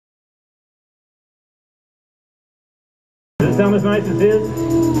Does it sound as nice as his?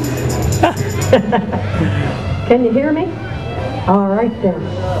 Can you hear me? All right then.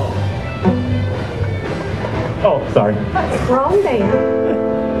 Oh, sorry. Wrong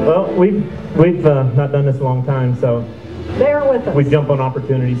band. Well, we've not done this a long time, so Bear with us. we jump on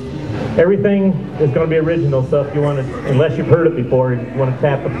opportunities. Everything is going to be original, so if you want to, unless you've heard it before, you want to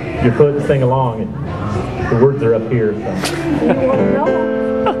tap your foot and sing along. And the words are up here. So. You want to know?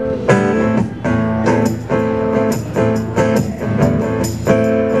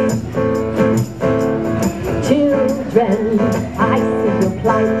 Children, I see your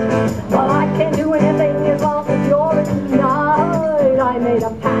plight. Well, I can't do anything as long as you're in night. I made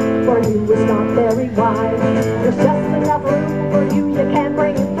a path for you, it's not very wide. There's just enough room for you, you can't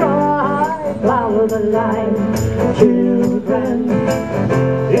bring it thrive. Follow the line, children.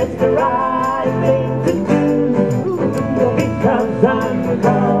 It's the right thing to do. Because I'm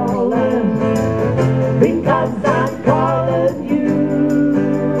calling. Because I'm calling you.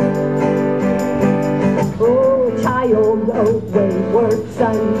 Oh, wayward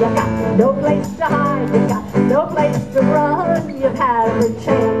son, you got no place to hide, you got no place to run. You've had every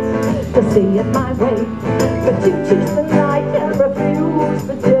chance to see it my way, but you choose the night and refuse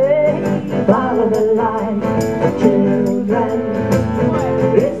the day. Follow the line, children.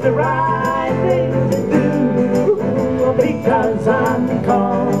 It's the right thing to do. Because I'm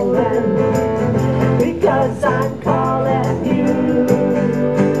calling. Because I'm calling you.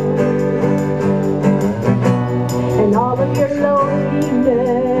 And all of your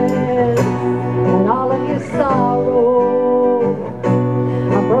loneliness, and all of your sorrow,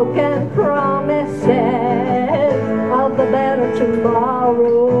 are broken promises of the better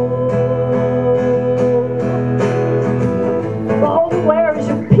tomorrow. Oh, where's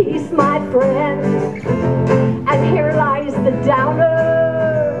your peace, my friend? And here lies the doubter.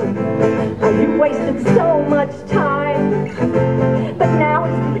 You wasted so much time, but now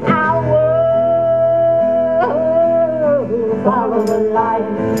is the hour. Follow the light,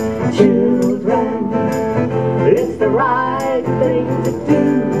 children. It's the right thing to do.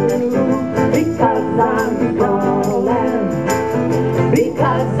 Because I'm calling.